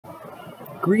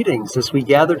Greetings as we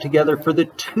gather together for the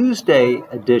Tuesday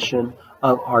edition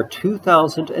of our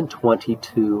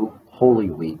 2022 Holy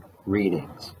Week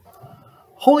readings.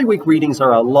 Holy Week readings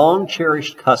are a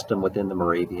long-cherished custom within the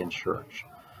Moravian Church.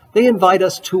 They invite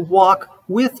us to walk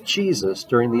with Jesus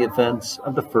during the events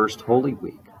of the first Holy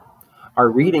Week. Our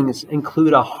readings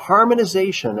include a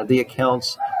harmonization of the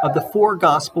accounts of the four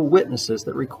gospel witnesses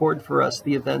that record for us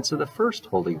the events of the first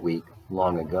Holy Week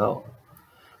long ago.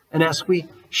 And as we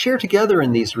share together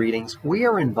in these readings, we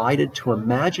are invited to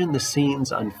imagine the scenes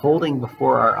unfolding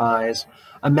before our eyes,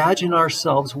 imagine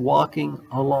ourselves walking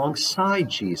alongside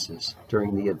Jesus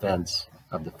during the events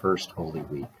of the first Holy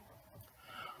Week.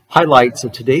 Highlights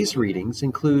of today's readings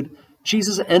include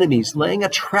Jesus' enemies laying a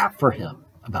trap for him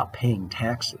about paying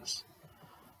taxes.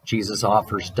 Jesus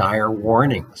offers dire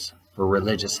warnings for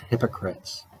religious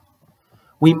hypocrites.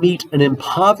 We meet an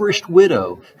impoverished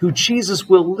widow who Jesus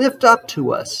will lift up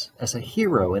to us as a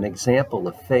hero and example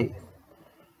of faith.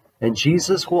 And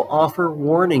Jesus will offer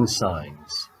warning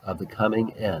signs of the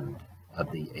coming end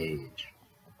of the age.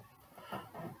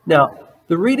 Now,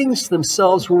 the readings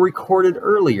themselves were recorded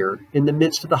earlier in the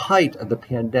midst of the height of the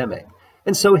pandemic,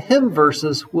 and so hymn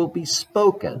verses will be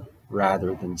spoken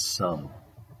rather than sung.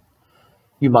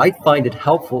 You might find it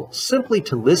helpful simply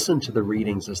to listen to the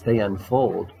readings as they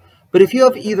unfold. But if you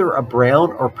have either a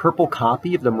brown or purple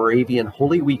copy of the Moravian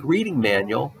Holy Week Reading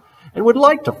Manual and would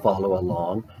like to follow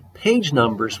along, page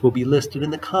numbers will be listed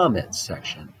in the comments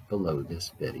section below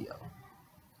this video.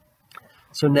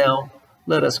 So now,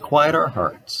 let us quiet our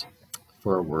hearts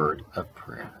for a word of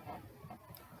prayer.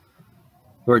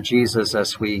 Lord Jesus,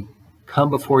 as we come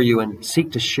before you and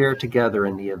seek to share together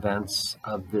in the events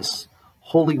of this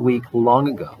Holy Week long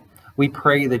ago, we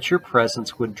pray that your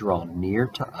presence would draw near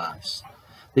to us,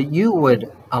 that you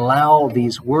would allow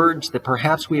these words that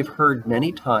perhaps we have heard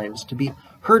many times to be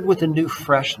heard with a new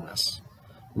freshness,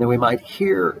 and that we might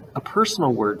hear a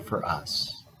personal word for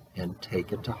us and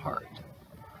take it to heart.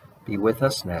 Be with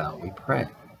us now, we pray.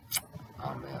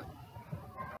 Amen.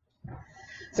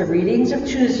 The readings of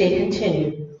Tuesday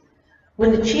continue.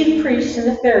 When the chief priests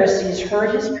and the Pharisees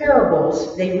heard his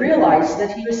parables, they realized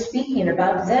that he was speaking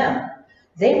about them.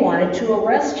 They wanted to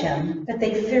arrest him, but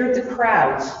they feared the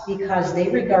crowds because they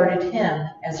regarded him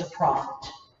as a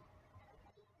prophet.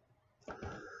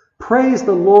 Praise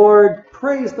the Lord,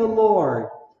 praise the Lord.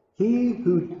 He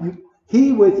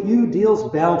with you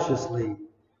deals bounteously.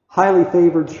 Highly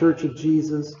favored Church of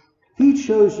Jesus, he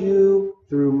chose you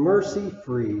through mercy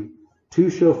free to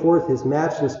show forth his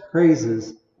matchless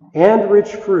praises and rich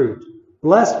fruit,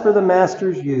 blessed for the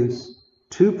Master's use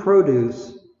to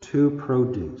produce.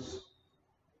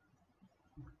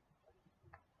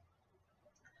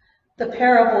 The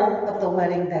parable of the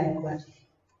wedding banquet.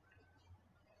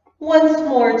 Once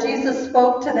more Jesus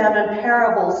spoke to them in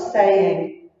parables,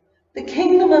 saying, "The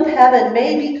kingdom of heaven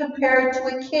may be compared to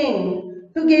a king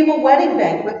who gave a wedding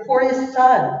banquet for his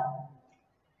son.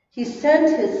 He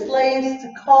sent his slaves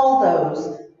to call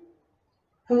those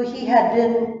who he had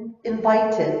been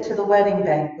invited to the wedding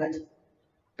banquet,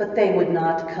 but they would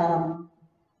not come.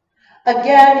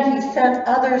 Again he sent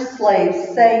other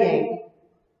slaves, saying,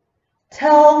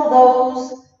 'Tell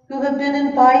those who have been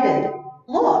invited,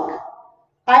 look,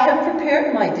 I have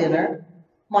prepared my dinner.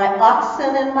 My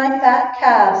oxen and my fat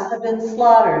calves have been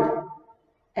slaughtered,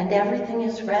 and everything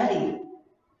is ready.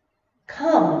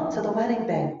 Come to the wedding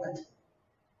banquet.'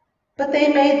 But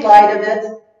they made light of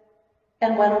it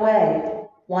and went away,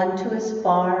 one to his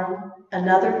farm,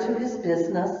 another to his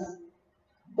business,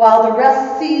 while the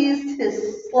rest seized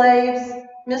his slaves,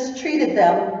 mistreated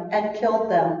them, and killed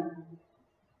them.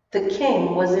 The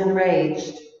king was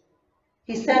enraged.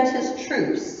 He sent his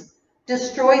troops,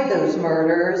 destroyed those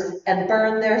murderers, and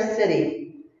burned their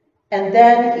city. And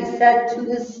then he said to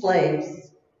his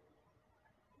slaves,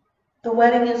 'The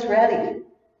wedding is ready,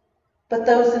 but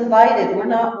those invited were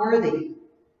not worthy.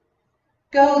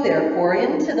 Go therefore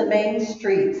into the main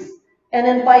streets and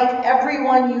invite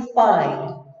everyone you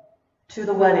find to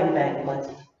the wedding banquet.'"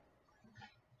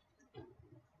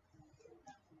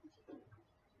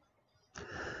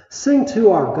 Sing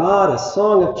to our God a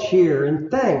song of cheer and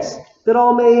thanks that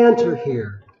all may enter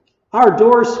here. Our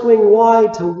doors swing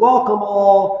wide to welcome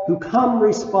all who come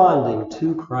responding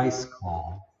to Christ's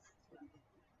call.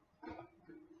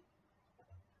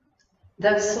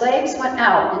 Those slaves went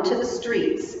out into the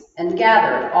streets and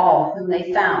gathered all whom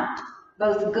they found,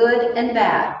 both good and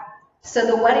bad. So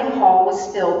the wedding hall was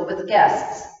filled with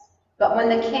guests. But when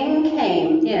the king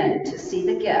came in to see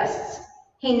the guests,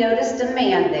 he noticed a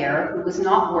man there who was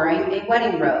not wearing a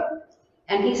wedding robe.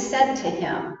 And he said to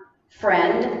him,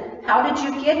 "Friend, how did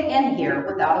you get in here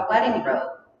without a wedding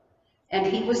robe?" and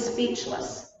he was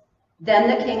speechless. Then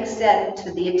the king said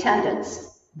to the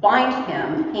attendants, "Bind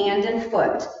him hand and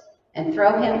foot, and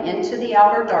throw him into the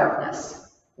outer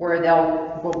darkness, where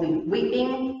there will be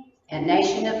weeping and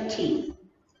gnashing of teeth.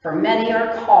 For many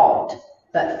are called,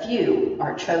 but few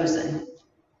are chosen."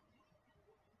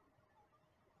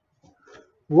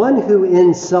 One who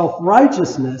in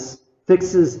self-righteousness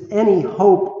fixes any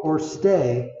hope or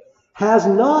stay has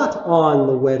not on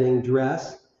the wedding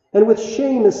dress, and with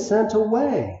shame is sent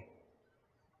away.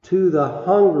 To the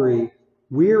hungry,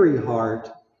 weary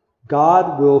heart,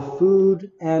 God will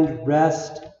food and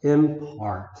rest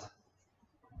impart.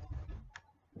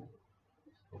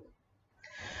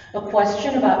 A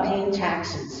question about paying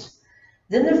taxes.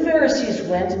 Then the Pharisees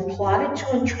went and plotted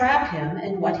to entrap him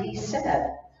in what he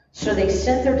said. So they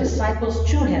sent their disciples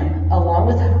to him, along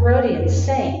with the Herodians,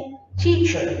 saying,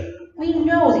 "Teacher, we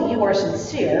know that you are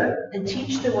sincere and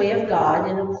teach the way of God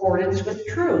in accordance with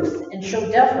truth and show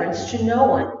deference to no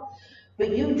one.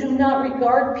 But you do not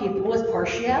regard people with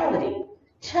partiality.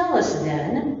 Tell us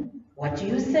then, what do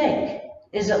you think?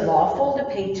 Is it lawful to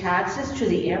pay taxes to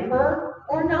the emperor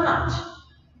or not?"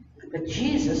 But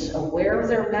Jesus, aware of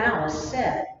their malice,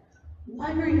 said,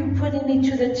 "Why are you putting me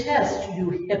to the test,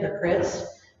 you hypocrites?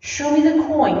 Show me the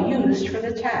coin used for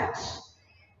the tax."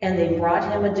 And they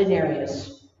brought him a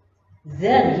denarius.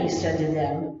 Then he said to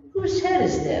them, "Whose head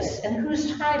is this, and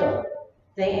whose title?"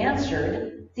 They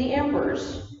answered, "The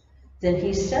emperor's." Then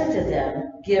he said to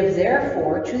them, "Give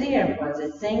therefore to the emperor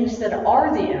the things that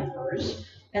are the emperor's,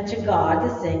 and to God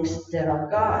the things that are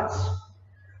God's."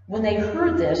 When they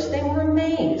heard this, they were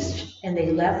amazed, and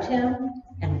they left him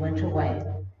and went away.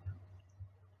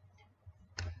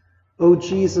 O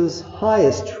Jesus,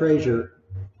 highest treasure,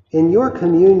 in your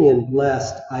communion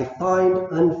blessed, I find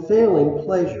unfailing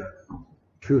pleasure,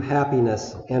 true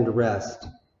happiness and rest.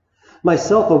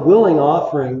 Myself a willing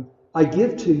offering, I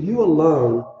give to you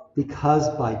alone, because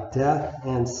by death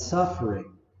and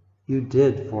suffering you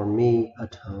did for me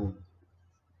atone.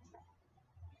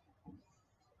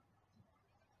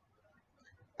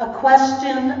 A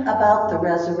question about the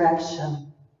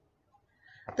resurrection.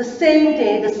 The same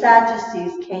day the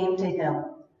Sadducees came to him,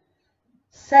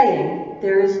 saying,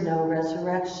 "There is no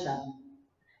resurrection."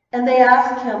 And they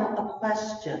asked him a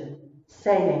question,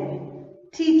 saying,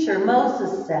 "Teacher,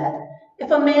 Moses said,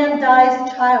 if a man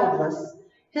dies childless,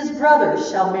 his brothers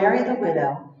shall marry the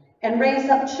widow and raise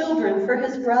up children for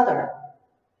his brother.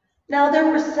 Now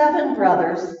there were 7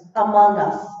 brothers among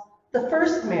us. The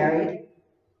first married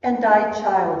and died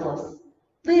childless,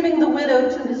 leaving the widow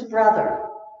to his brother.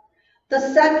 The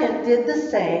second did the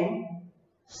same,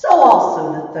 so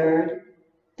also the third,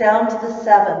 down to the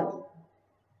 7th.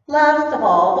 Last of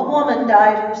all, the woman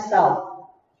died herself.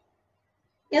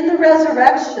 In the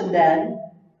resurrection, then,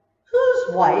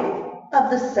 whose wife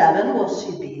of the 7 will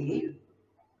she be?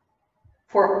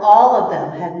 For all of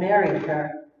them had married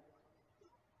her."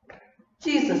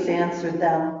 Jesus answered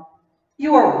them,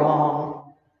 "You are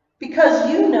wrong, because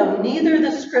you know neither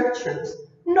the Scriptures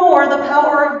nor the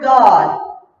power of God.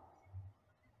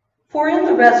 For in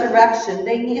the resurrection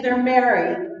they neither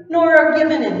marry nor are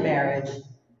given in marriage,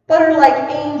 but are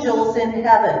like angels in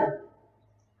heaven.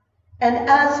 And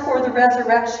as for the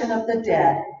resurrection of the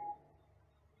dead,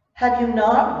 have you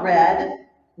not read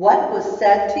what was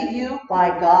said to you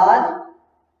by God?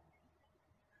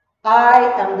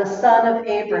 I am the son of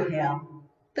Abraham,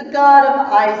 the God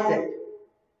of Isaac,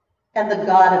 and the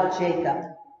God of Jacob."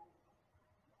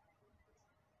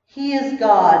 He is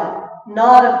God,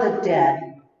 not of the dead,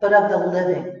 but of the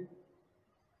living.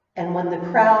 And when the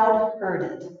crowd heard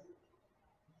it,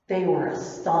 they were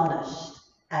astonished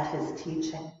at his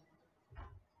teaching.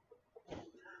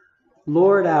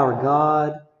 Lord our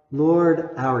God,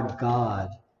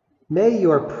 may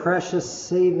your precious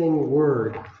saving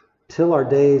word, till our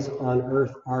days on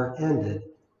earth are ended,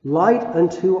 light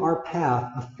unto our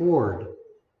path afford.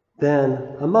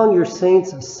 Then, among your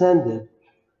saints ascended,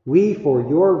 we for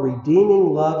your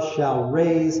redeeming love shall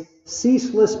raise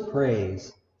ceaseless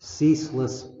praise,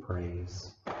 ceaseless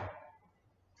praise.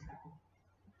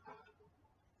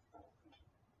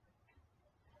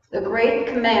 The great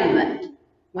commandment.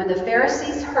 When the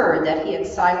Pharisees heard that he had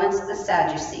silenced the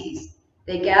Sadducees,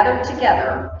 they gathered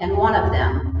together, and one of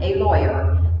them, a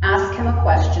lawyer, asked him a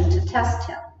question to test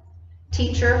him.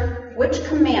 "Teacher, which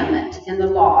commandment in the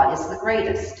law is the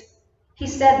greatest?" He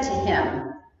said to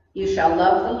him, "You shall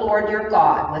love the Lord your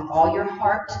God with all your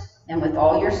heart, and with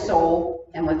all your soul,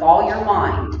 and with all your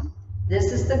mind.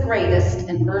 This is the greatest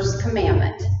and first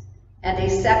commandment. And a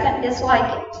second is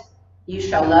like it. You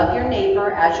shall love your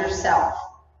neighbor as yourself.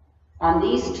 On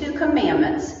these 2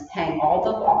 commandments hang all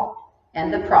the law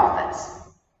and the prophets."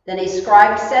 Then a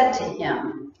scribe said to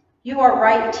him, "You are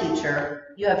right,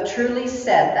 teacher. You have truly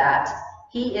said that.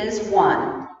 He is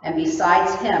one, and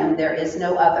besides him there is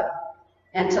no other.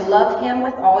 And to love him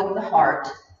with all the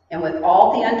heart, and with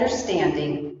all the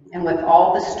understanding, and with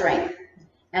all the strength,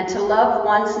 and to love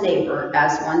one's neighbor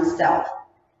as oneself.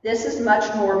 This is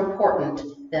much more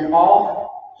important than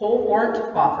all whole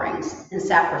burnt offerings and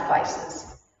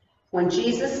sacrifices." When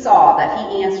Jesus saw that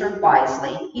he answered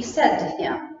wisely, he said to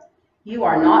him, "You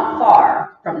are not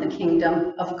far from the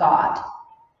kingdom of God."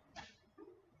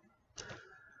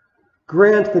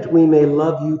 Grant that we may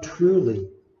love you truly,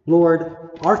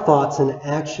 Lord, our thoughts and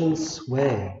actions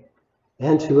sway,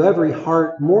 and to every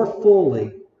heart more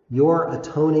fully your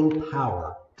atoning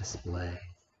power display.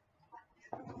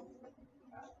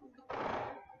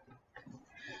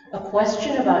 A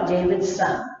question about David's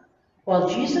son. While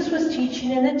Jesus was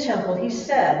teaching in the temple, he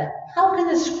said, "How can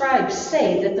the scribes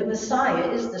say that the Messiah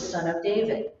is the son of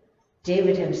David?"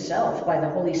 David himself, by the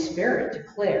Holy Spirit,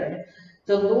 declared,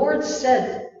 "The Lord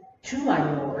said to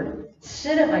my Lord,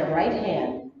 'Sit at my right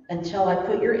hand until I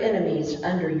put your enemies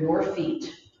under your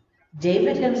feet.'"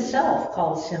 David himself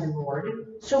calls him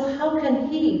Lord, so how can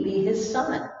he be his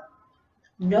son?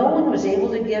 No one was able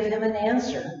to give him an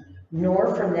answer,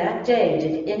 nor from that day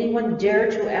did anyone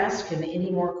dare to ask him any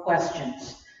more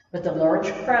questions, but the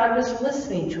large crowd was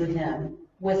listening to him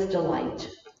with delight.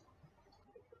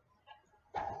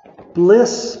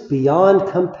 Bliss beyond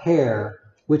compare,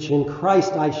 which in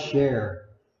Christ I share.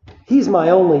 He's my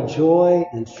only joy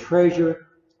and treasure.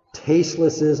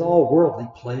 Tasteless is all worldly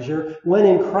pleasure, when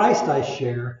in Christ I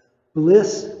share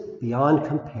bliss beyond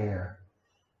compare.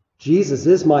 Jesus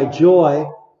is my joy,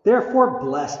 therefore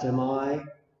blessed am I.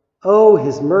 Oh,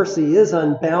 his mercy is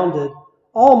unbounded,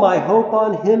 all my hope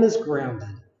on him is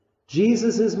grounded.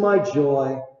 Jesus is my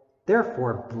joy,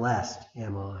 therefore blessed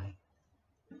am I.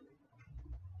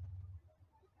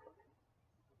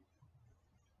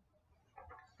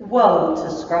 Woe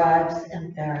to scribes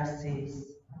and Pharisees.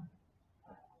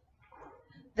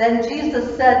 Then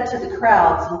Jesus said to the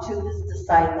crowds and to his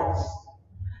disciples,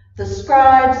 "The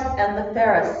scribes and the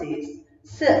Pharisees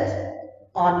sit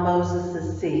on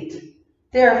Moses' seat.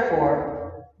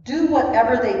 Therefore, do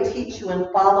whatever they teach you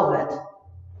and follow it,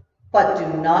 but do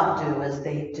not do as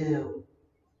they do.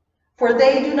 For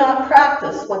they do not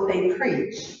practice what they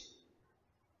preach.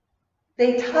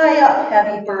 They tie up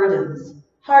heavy burdens,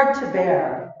 hard to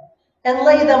bear, and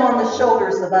lay them on the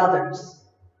shoulders of others.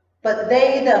 But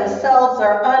they themselves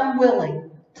are unwilling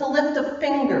to lift a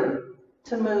finger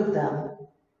to move them.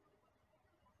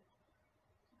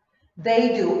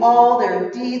 They do all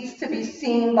their deeds to be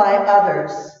seen by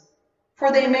others,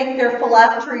 for they make their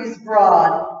phylacteries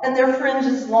broad and their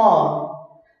fringes long.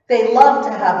 They love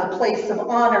to have the place of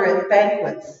honor at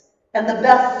banquets and the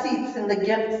best seats in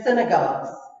the synagogues,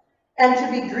 and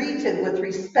to be greeted with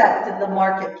respect in the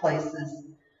marketplaces,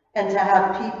 and to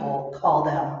have people call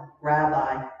them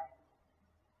Rabbi.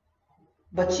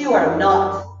 But you are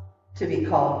not to be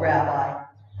called Rabbi,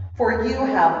 for you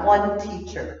have one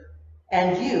teacher,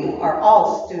 and you are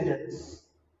all students.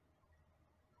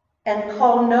 And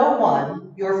call no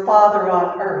one your Father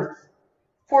on earth,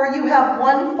 for you have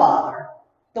one Father,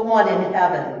 the one in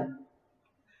heaven.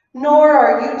 Nor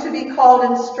are you to be called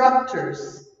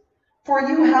instructors, for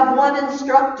you have one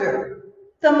instructor,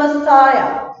 the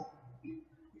Messiah.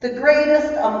 The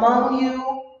greatest among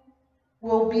you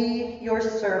will be your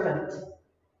servant.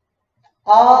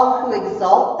 All who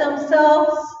exalt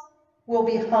themselves will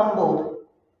be humbled,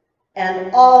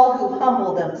 and all who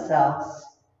humble themselves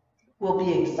will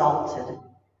be exalted."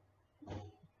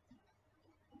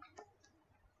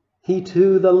 He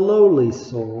to the lowly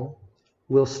soul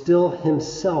will still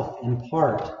himself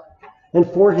impart,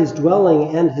 and for his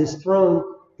dwelling and his throne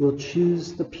will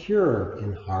choose the pure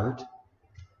in heart.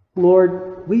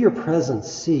 Lord, we your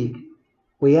presence seek.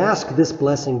 We ask this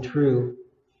blessing true.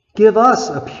 Give us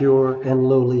a pure and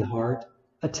lowly heart,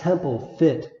 a temple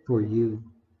fit for you.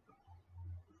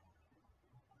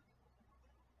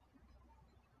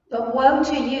 But woe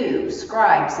to you,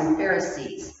 scribes and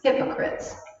Pharisees,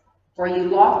 hypocrites, for you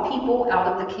lock people out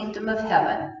of the kingdom of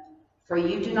heaven. For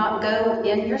you do not go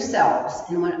in yourselves,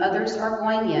 and when others are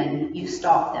going in, you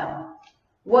stop them.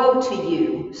 Woe to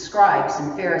you, scribes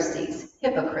and Pharisees,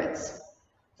 hypocrites,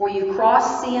 for you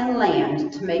cross sea and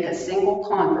land to make a single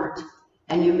convert,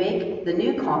 and you make the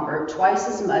new convert twice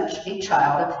as much a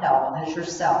child of hell as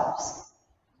yourselves.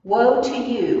 Woe to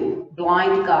you,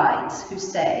 blind guides, who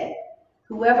say,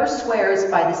 "Whoever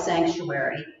swears by the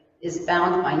sanctuary is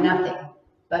bound by nothing,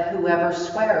 but whoever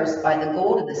swears by the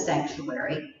gold of the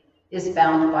sanctuary is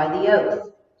bound by the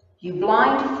oath." You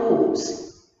blind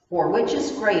fools, for which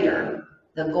is greater,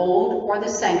 the gold or the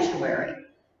sanctuary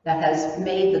that has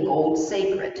made the gold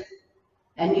sacred.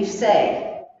 And you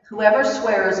say, whoever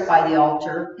swears by the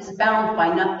altar is bound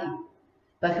by nothing,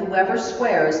 but whoever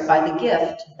swears by the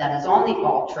gift that is on the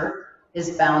altar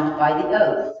is bound by the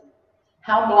oath.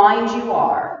 How blind you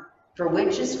are! For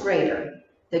which is greater,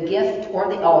 the gift or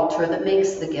the altar that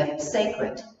makes the gift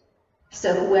sacred?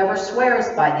 So whoever swears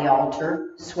by the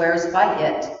altar swears by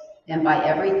it and by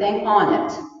everything on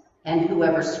it, and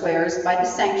whoever swears by the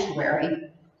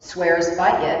sanctuary swears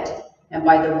by it and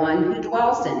by the one who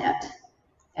dwells in it.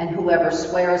 And whoever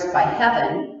swears by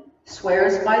heaven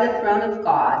swears by the throne of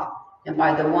God and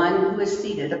by the one who is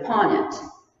seated upon it.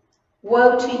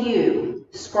 Woe to you,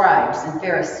 scribes and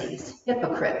Pharisees,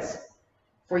 hypocrites!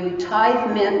 For you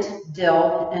tithe mint,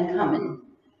 dill, and cumin,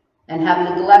 and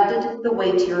have neglected the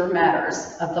weightier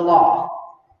matters of the law,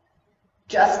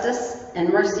 justice and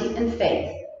mercy and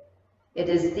faith. It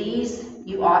is these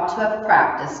you ought to have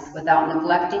practiced without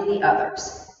neglecting the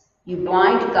others. You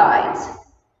blind guides,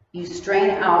 you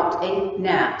strain out a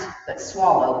gnat, but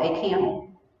swallow a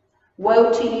camel.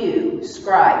 Woe to you,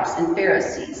 scribes and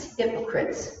Pharisees,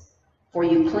 hypocrites! For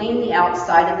you clean the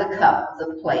outside of the cup,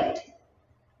 the plate,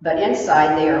 but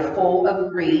inside they are full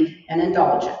of greed and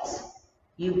indulgence.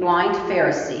 You blind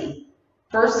Pharisee,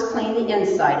 first clean the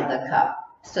inside of the cup,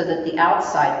 so that the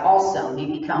outside also may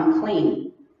become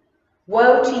clean.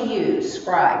 Woe to you,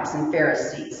 scribes and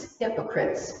Pharisees,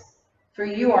 hypocrites! For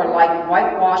you are like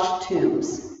whitewashed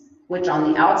tombs, which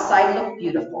on the outside look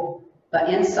beautiful, but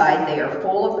inside they are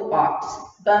full of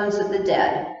the bones of the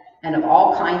dead, and of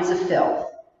all kinds of filth.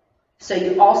 So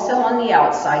you also on the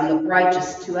outside look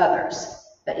righteous to others,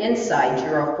 but inside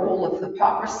you are full of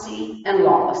hypocrisy and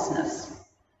lawlessness.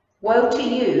 Woe to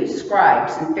you,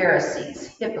 scribes and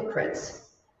Pharisees, hypocrites!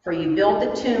 For you build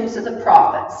the tombs of the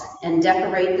prophets and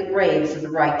decorate the graves of the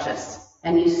righteous,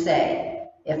 and you say,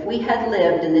 if we had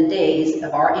lived in the days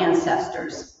of our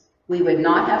ancestors, we would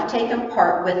not have taken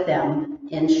part with them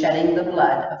in shedding the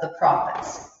blood of the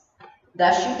prophets.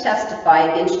 Thus you testify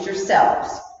against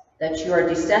yourselves that you are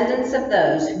descendants of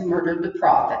those who murdered the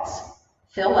prophets.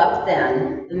 Fill up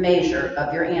then the measure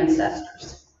of your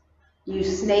ancestors. You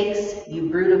snakes, you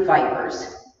brood of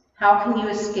vipers, how can you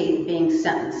escape being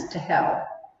sentenced to hell?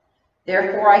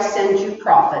 Therefore I send you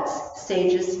prophets,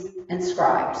 sages, and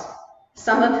scribes,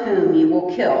 some of whom you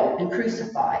will kill and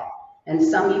crucify, and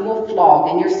some you will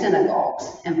flog in your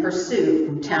synagogues and pursue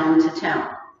from town to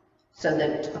town, so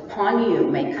that upon you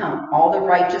may come all the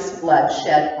righteous blood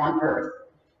shed on earth,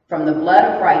 from the blood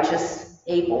of righteous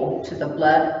Abel to the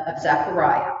blood of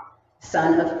Zechariah,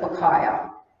 son of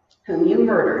Berechiah, whom you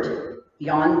murdered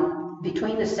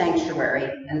between the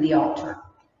sanctuary and the altar.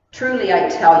 Truly I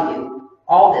tell you,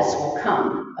 all this will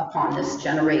come upon this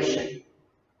generation.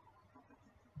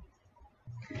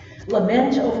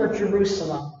 Lament over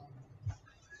Jerusalem.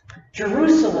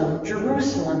 Jerusalem,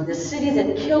 Jerusalem, the city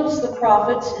that kills the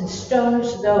prophets and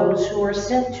stones those who are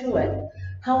sent to it.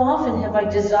 How often have I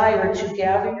desired to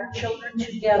gather your children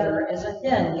together as a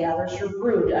hen gathers her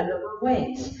brood under her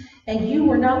wings, and you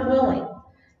were not willing.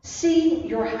 See,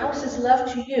 your house is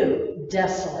left to you,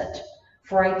 desolate.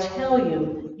 For I tell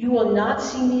you, you will not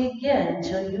see me again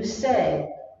till you say,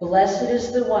 blessed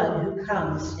is the one who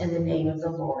comes in the name of the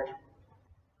Lord.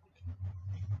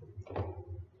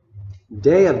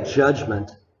 Day of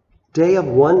judgment, day of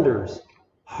wonders,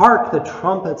 hark the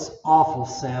trumpet's awful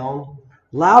sound.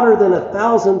 Louder than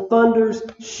 1,000 thunders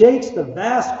shakes the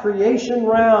vast creation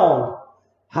round.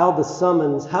 How the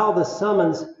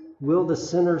summons will the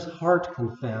sinner's heart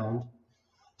confound.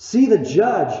 See the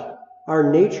judge,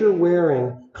 our nature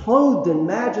wearing, clothed in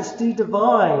majesty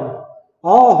divine.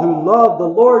 All who love the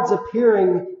Lord's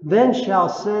appearing then shall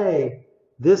say,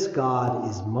 this God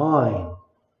is mine.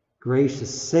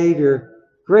 Gracious Savior,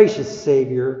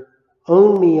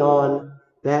 own me on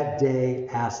that day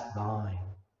as thine.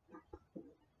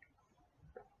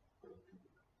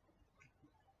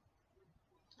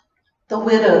 The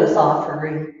widow's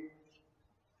offering.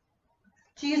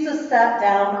 Jesus sat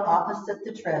down opposite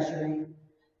the treasury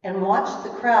and watched the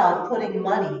crowd putting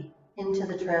money into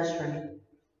the treasury.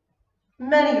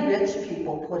 Many rich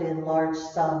people put in large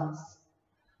sums.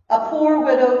 A poor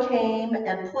widow came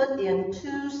and put in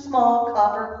 2 small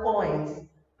copper coins,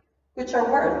 which are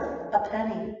worth a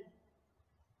penny.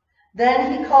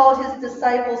 Then he called his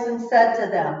disciples and said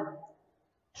to them,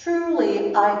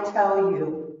 truly I tell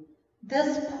you,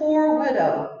 this poor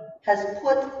widow has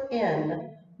put in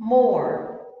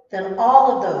more than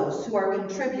all of those who are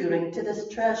contributing to this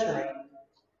treasury.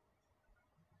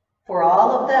 For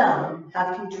all of them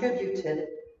have contributed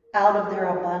out of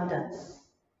their abundance.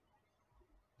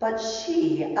 But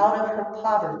she, out of her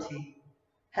poverty,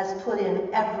 has put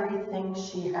in everything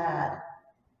she had,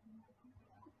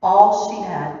 all she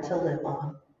had to live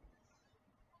on.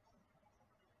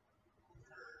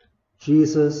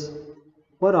 Jesus,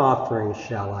 what offering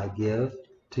shall I give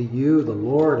to you, the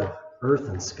Lord of earth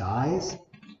and skies?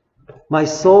 My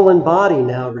soul and body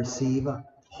now receive a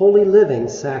holy living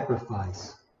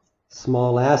sacrifice.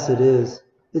 Small as it is,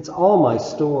 it's all my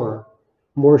store.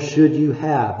 More should you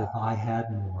have if I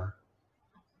had more.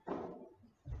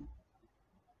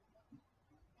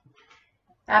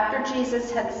 After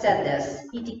Jesus had said this,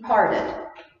 he departed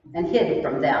and hid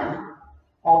from them.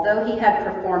 Although he had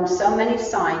performed so many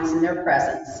signs in their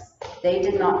presence, they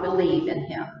did not believe in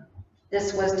him.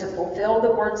 This was to fulfill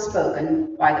the word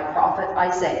spoken by the prophet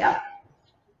Isaiah.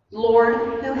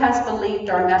 Lord, who has believed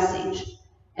our message,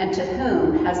 and to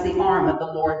whom has the arm of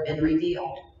the Lord been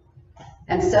revealed?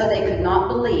 And so they could not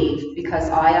believe, because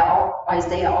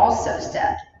Isaiah also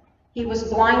said, he was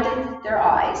blinded their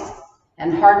eyes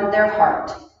and hardened their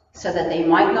heart, so that they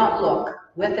might not look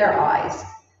with their eyes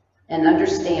and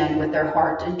understand with their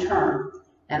heart and turn,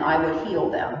 and I would heal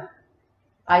them.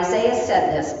 Isaiah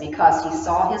said this because he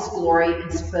saw his glory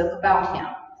and spoke about him.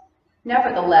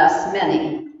 Nevertheless,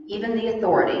 many, even the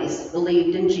authorities,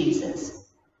 believed in Jesus.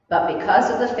 But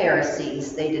because of the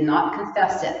Pharisees, they did not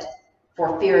confess it,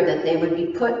 for fear that they would be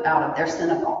put out of their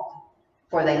synagogue.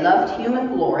 For they loved human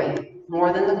glory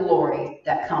more than the glory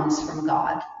that comes from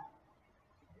God.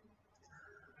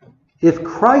 If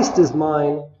Christ is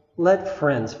mine, let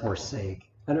friends forsake,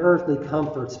 and earthly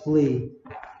comforts flee.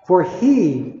 For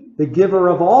he, the giver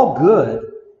of all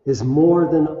good, is more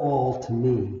than all to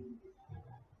me.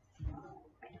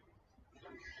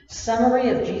 Summary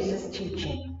of Jesus'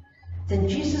 teaching. Then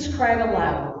Jesus cried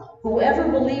aloud, "Whoever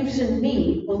believes in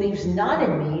me believes not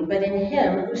in me, but in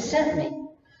him who sent me.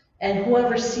 And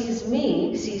whoever sees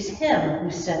me sees him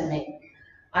who sent me.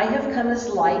 I have come as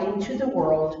light into the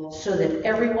world, so that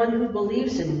everyone who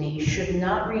believes in me should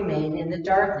not remain in the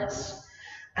darkness.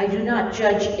 I do not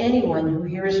judge anyone who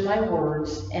hears my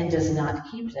words and does not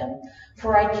keep them,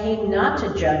 for I came not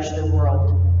to judge the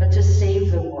world, but to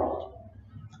save the world.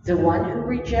 The one who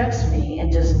rejects me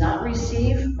and does not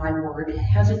receive my word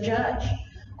has a judge.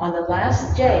 On the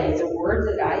last day, the word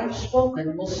that I have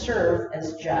spoken will serve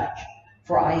as judge,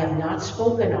 for I have not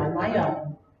spoken on my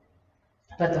own,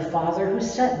 but the Father who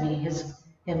sent me has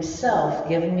himself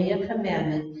given me a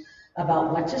commandment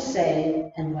about what to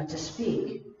say and what to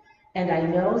speak. And I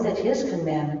know that his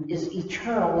commandment is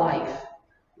eternal life.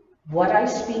 What I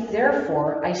speak,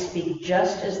 therefore, I speak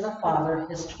just as the Father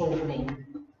has told me."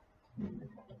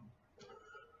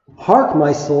 Hark,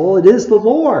 my soul, it is the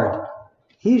Lord.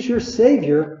 He's your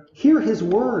Savior. Hear his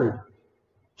word.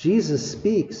 Jesus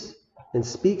speaks and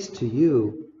speaks to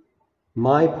you.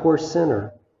 My poor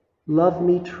sinner, love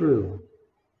me true.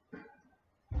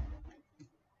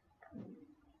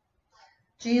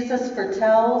 Jesus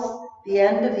foretells the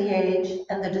end of the age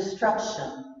and the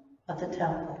destruction of the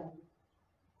temple.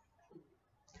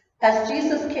 As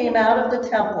Jesus came out of the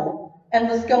temple and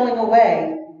was going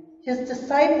away, his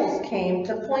disciples came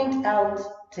to point out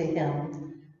to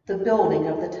him the building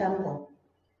of the temple.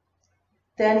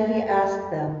 Then he asked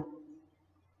them,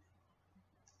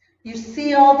 "You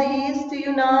see all these, do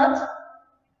you not?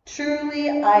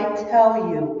 Truly I tell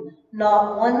you,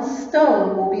 not one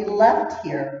stone will be left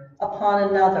here upon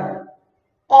another.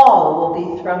 All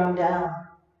will be thrown down."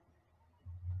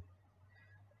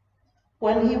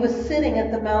 When he was sitting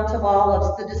at the Mount of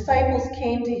Olives, the disciples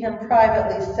came to him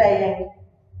privately, saying,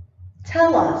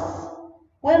 "Tell us,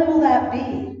 when will that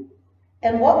be?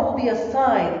 And what will be a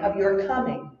sign of your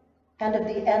coming and of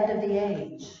the end of the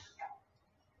age?"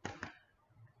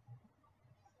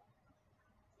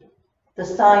 The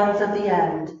signs of the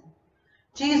end.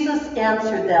 Jesus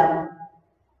answered them,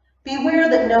 "Beware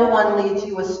that no one leads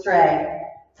you astray,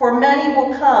 for many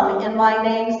will come in my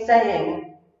name,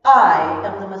 saying, 'I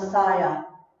am the Messiah,'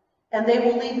 and they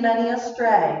will lead many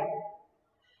astray.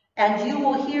 And you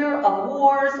will hear of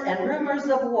wars and rumors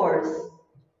of wars.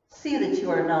 See that you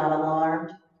are not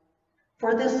alarmed,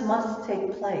 for this must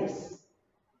take place,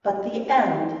 but the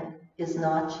end is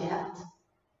not yet.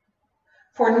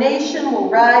 For nation will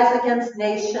rise against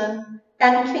nation,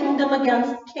 and kingdom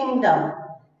against kingdom,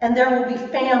 and there will be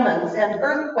famines and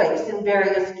earthquakes in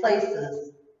various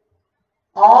places.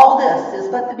 All this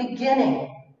is but the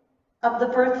beginning of the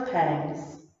birth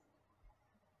pangs.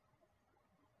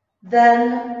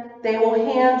 Then they will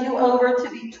hand you over to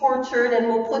be tortured and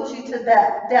will put you to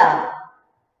death.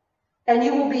 And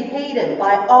you will be hated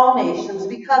by all nations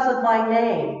because of my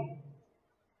name.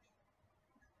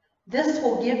 This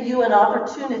will give you an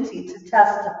opportunity to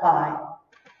testify.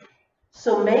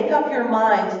 So make up your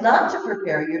minds not to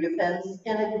prepare your defense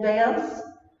in advance,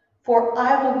 for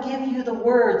I will give you the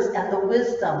words and the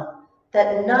wisdom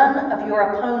that none of your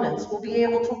opponents will be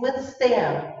able to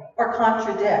withstand or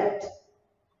contradict.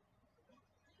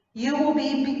 You will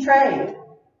be betrayed,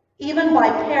 even by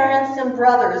parents and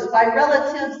brothers, by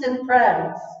relatives and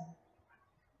friends,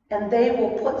 and they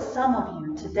will put some of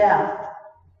you to death.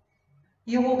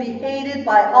 You will be hated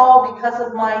by all because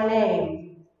of my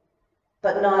name,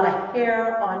 but not a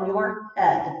hair on your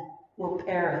head will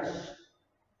perish.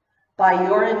 By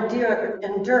your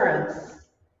endurance,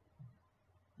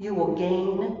 you will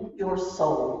gain your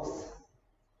souls.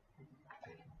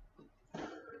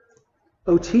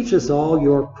 O teach us all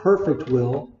your perfect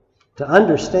will to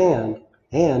understand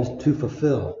and to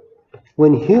fulfill.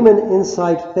 When human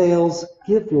insight fails,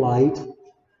 give light.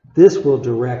 This will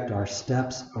direct our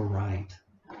steps aright.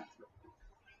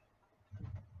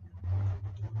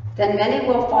 Then many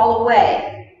will fall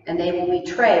away, and they will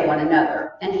betray one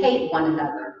another and hate one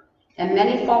another. And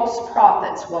many false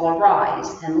prophets will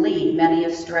arise and lead many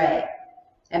astray.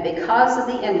 And because of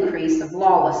the increase of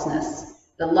lawlessness,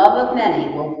 the love of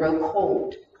many will grow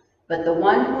cold. But the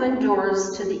one who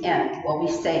endures to the end will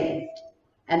be saved.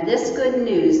 And this good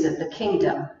news of the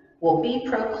kingdom will be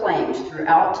proclaimed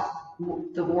throughout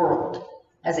the world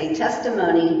as a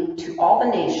testimony to all the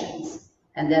nations,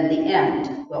 and then the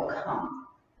end will come.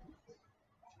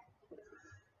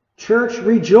 Church,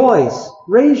 rejoice,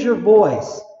 raise your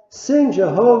voice, sing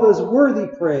Jehovah's worthy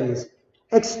praise,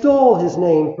 extol his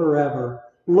name forever,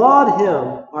 laud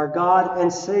him, our God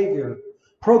and Savior,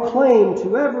 proclaim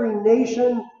to every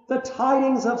nation the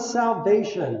tidings of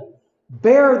salvation,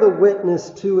 bear the witness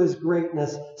to his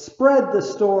greatness, spread the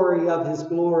story of his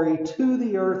glory to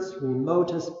the earth's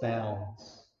remotest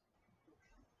bounds.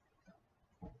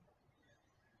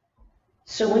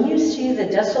 So when you see the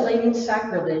desolating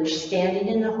sacrilege standing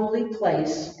in the holy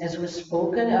place, as was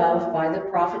spoken of by the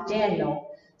prophet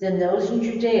Daniel, then those in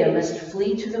Judea must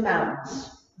flee to the mountains.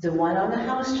 The one on the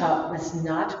housetop must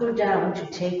not go down to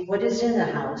take what is in the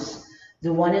house.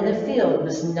 The one in the field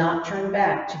must not turn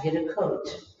back to get a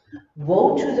coat.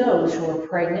 Woe to those who are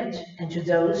pregnant and to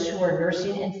those who are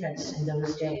nursing infants in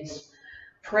those days.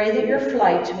 Pray that your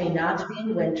flight may not be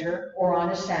in winter or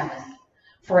on a Sabbath.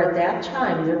 For at that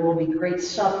time there will be great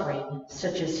suffering,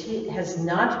 such as has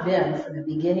not been from the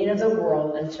beginning of the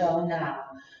world until now,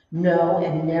 no,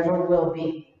 and never will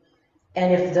be.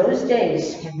 And if those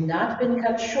days had not been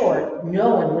cut short,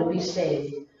 no one would be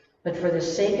saved. But for the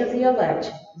sake of the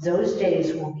elect, those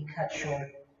days will be cut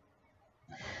short.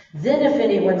 Then if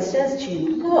anyone says to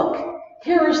you, "Look,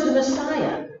 here is the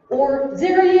Messiah," or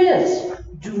 "There he is,"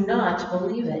 do not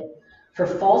believe it. For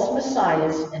false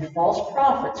messiahs and false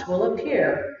prophets will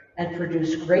appear and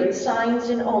produce great signs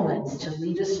and omens to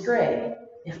lead astray,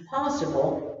 if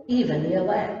possible, even the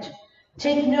elect.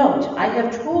 Take note, I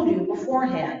have told you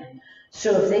beforehand.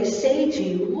 So if they say to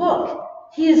you, "Look,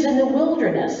 he is in the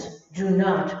wilderness," do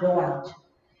not go out.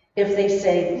 If they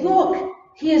say, "Look,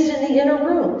 he is in the inner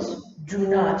rooms," do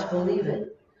not believe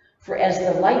it. For as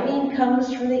the lightning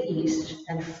comes from the east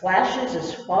and flashes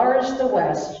as far as the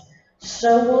west,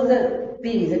 so will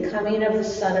be the coming of the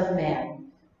Son of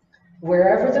Man.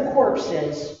 Wherever the corpse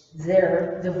is,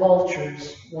 there the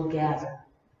vultures will gather.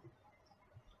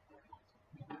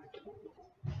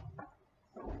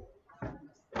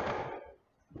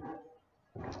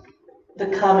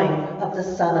 The coming of the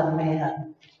Son of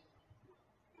Man.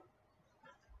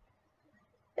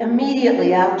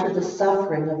 Immediately after the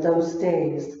suffering of those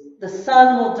days, the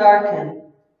sun will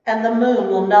darken, and the moon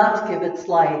will not give its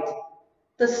light.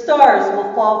 The stars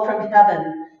will fall from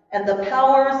heaven, and the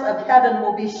powers of heaven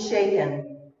will be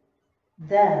shaken.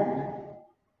 Then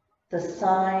the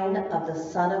sign of the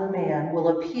Son of Man will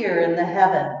appear in the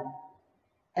heaven,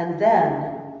 and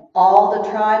then all the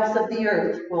tribes of the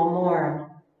earth will mourn.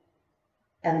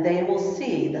 And they will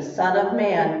see the Son of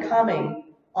Man coming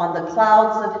on the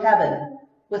clouds of heaven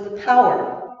with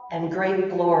power and great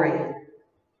glory.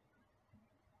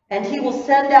 And he will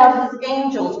send out his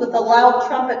angels with a loud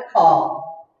trumpet call,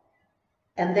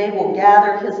 and they will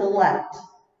gather his elect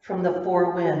from the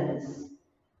four winds,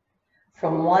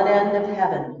 from one end of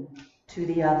heaven to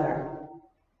the other.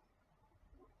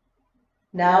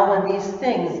 Now when these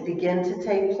things begin to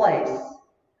take place,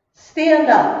 stand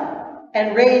up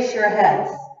and raise your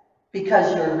heads,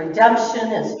 because your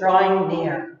redemption is drawing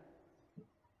near.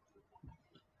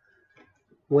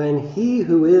 When he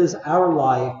who is our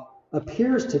life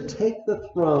appears to take the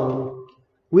throne,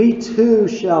 we too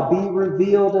shall be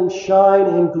revealed and shine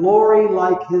in glory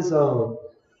like his own.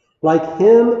 Like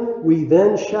him we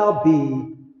then shall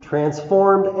be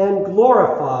transformed and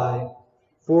glorified,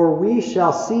 for we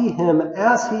shall see him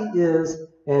as he is,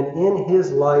 and in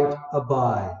his light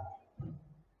abide.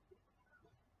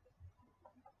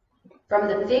 From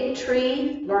the fig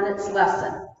tree, learn its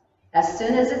lesson. As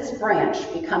soon as its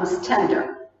branch becomes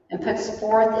tender and puts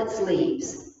forth its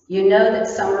leaves, you know that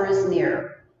summer is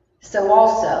near. So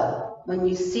also, when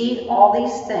you see all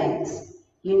these things,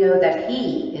 you know that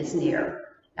he is near,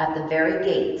 at the very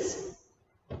gates.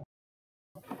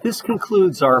 This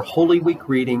concludes our Holy Week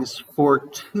readings for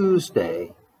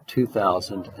Tuesday,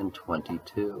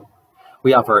 2022.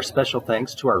 We offer our special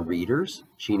thanks to our readers,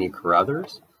 Jeannie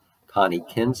Carruthers, Connie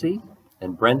Kinsey,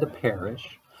 and Brenda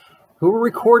Parrish, who were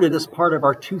recorded as part of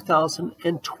our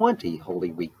 2020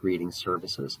 Holy Week reading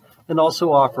services, and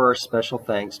also offer our special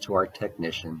thanks to our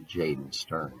technician, Jaden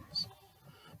Stearns.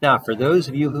 Now, for those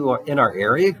of you who are in our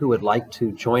area who would like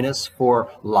to join us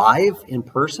for live in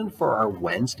person for our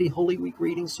Wednesday Holy Week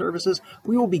reading services,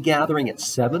 we will be gathering at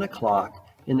 7 o'clock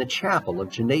in the chapel of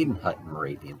Janadenhutton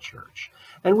Moravian Church.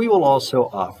 And we will also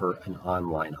offer an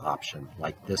online option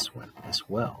like this one as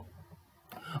well.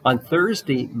 On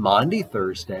Thursday, Maundy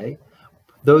Thursday,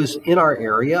 those in our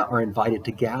area are invited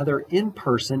to gather in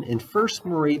person in First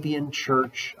Moravian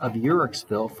Church of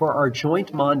Uricksville for our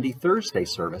joint Maundy Thursday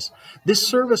service. This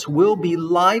service will be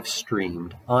live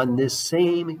streamed on this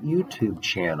same YouTube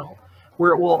channel,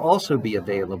 where it will also be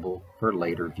available for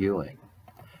later viewing.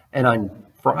 And on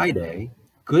Friday,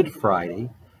 Good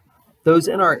Friday, those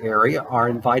in our area are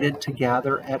invited to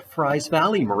gather at Fries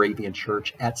Valley Moravian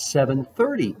Church at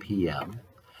 7:30 p.m.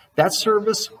 That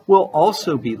service will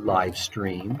also be live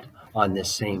streamed on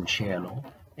this same channel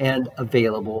and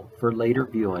available for later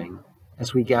viewing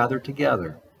as we gather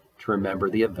together to remember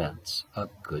the events of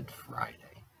Good Friday.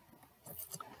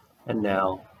 And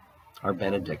now, our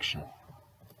benediction.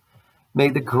 May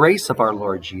the grace of our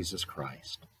Lord Jesus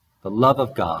Christ, the love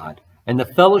of God, and the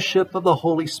fellowship of the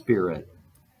Holy Spirit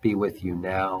be with you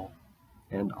now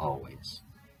and always.